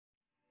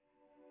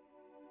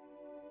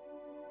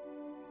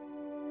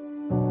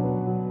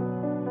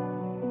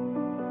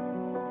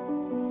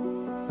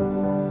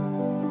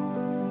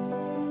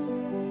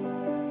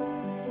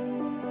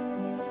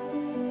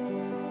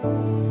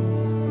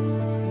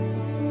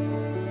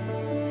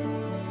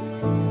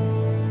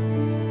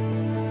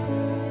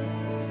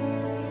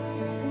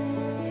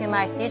To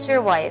my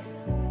future wife,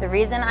 the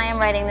reason I am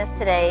writing this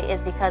today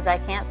is because I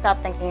can't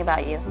stop thinking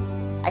about you.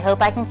 I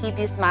hope I can keep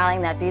you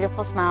smiling that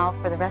beautiful smile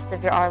for the rest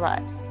of our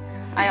lives.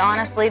 I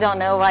honestly don't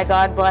know why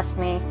God blessed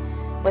me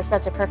with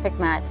such a perfect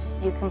match.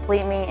 You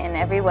complete me in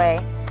every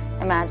way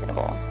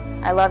imaginable.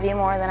 I love you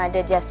more than I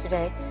did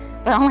yesterday,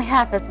 but only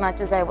half as much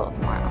as I will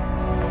tomorrow.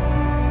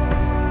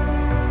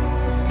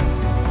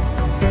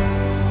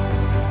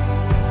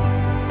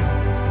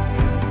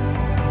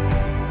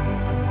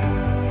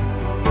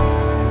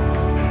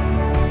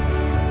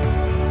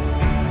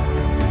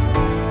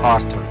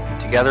 Austin,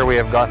 together we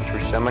have gotten through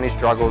so many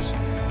struggles,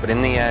 but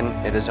in the end,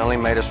 it has only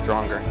made us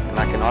stronger, and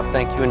I cannot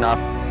thank you enough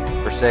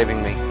for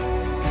saving me.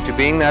 To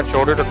being that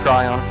shoulder to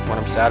cry on when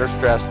I'm sad or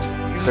stressed,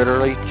 you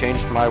literally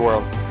changed my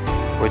world.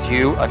 With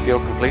you, I feel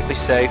completely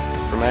safe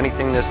from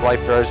anything this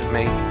life throws at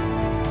me.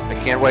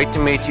 I can't wait to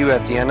meet you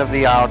at the end of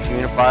the aisle to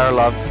unify our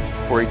love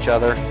for each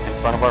other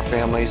in front of our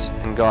families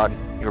and God,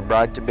 your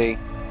bride-to-be,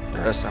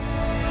 Larissa.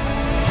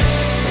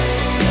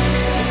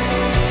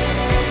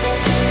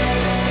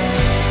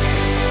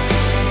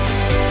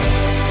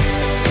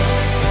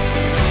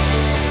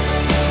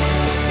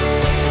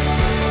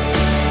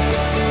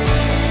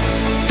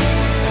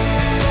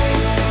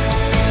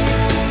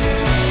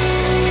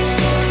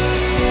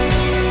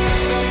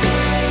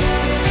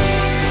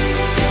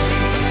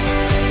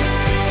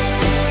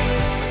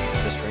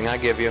 I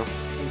give you.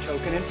 In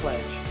token and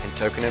pledge. In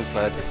token and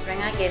pledge. This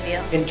ring I give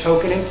you. In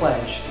token and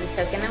pledge. In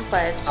token and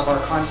pledge. Of our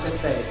constant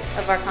faith.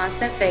 Of our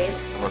constant faith.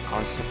 Of our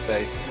constant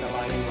faith. And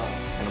abiding love.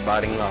 And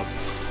abiding love.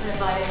 And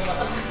abiding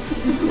love.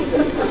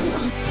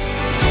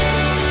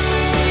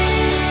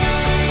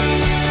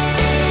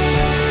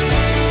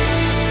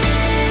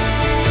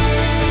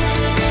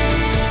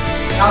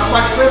 Now it's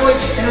my privilege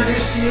to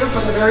introduce to you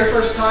for the very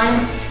first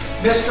time,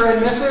 Mr.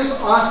 and Mrs.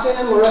 Austin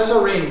and Larissa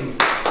Reed.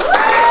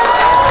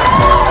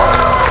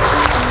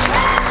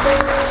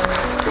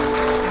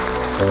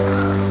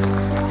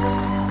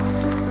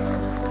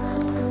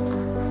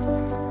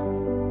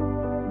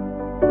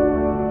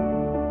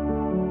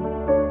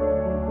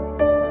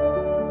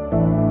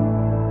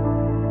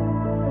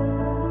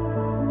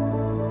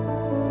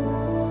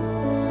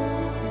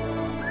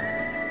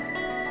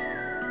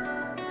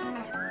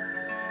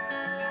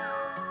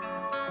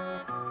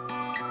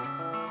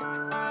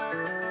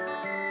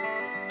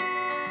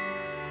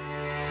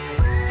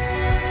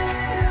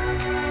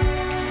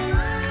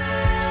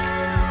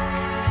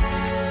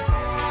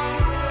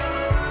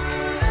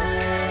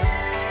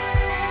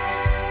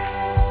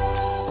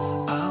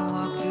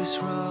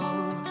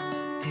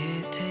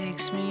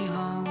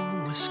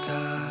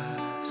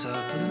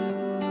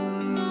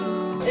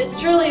 It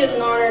truly is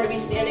an honor to be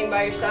standing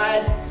by your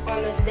side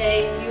on this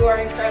day. You are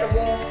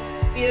incredible,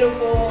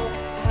 beautiful,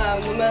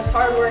 the most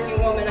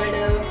hardworking woman I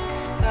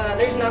know.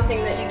 There's nothing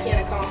that you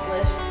can't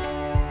accomplish.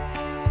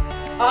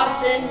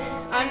 Austin,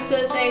 I'm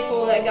so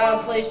thankful that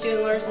God placed you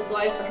in Larissa's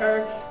life for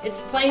her.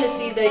 It's plain to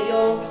see that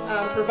you'll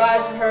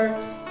provide for her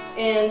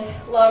and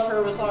love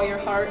her with all your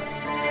heart.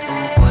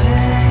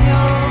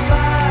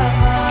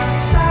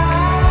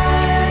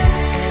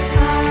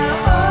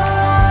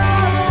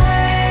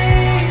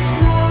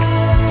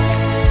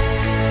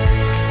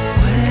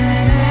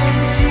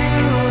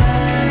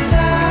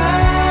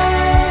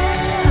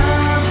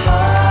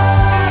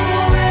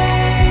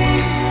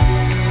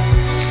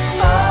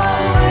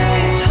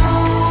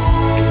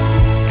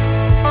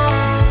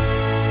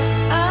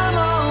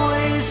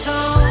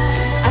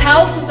 A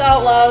house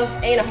without love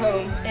ain't a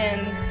home,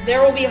 and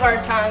there will be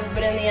hard times,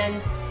 but in the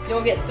end,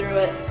 you'll get through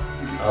it.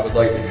 I would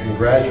like to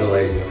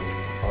congratulate you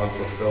on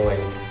fulfilling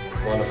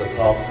one of the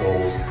top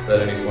goals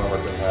that any farmer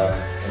can have,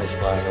 and is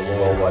finding a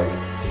loyal wife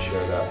to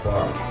share that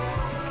farm.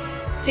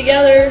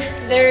 Together,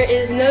 there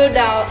is no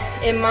doubt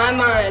in my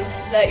mind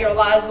that your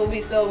lives will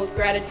be filled with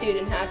gratitude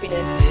and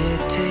happiness.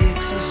 It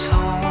takes us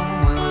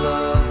home where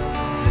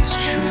love is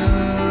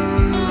true.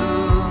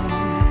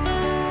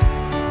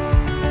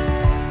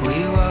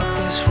 We walk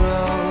this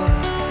road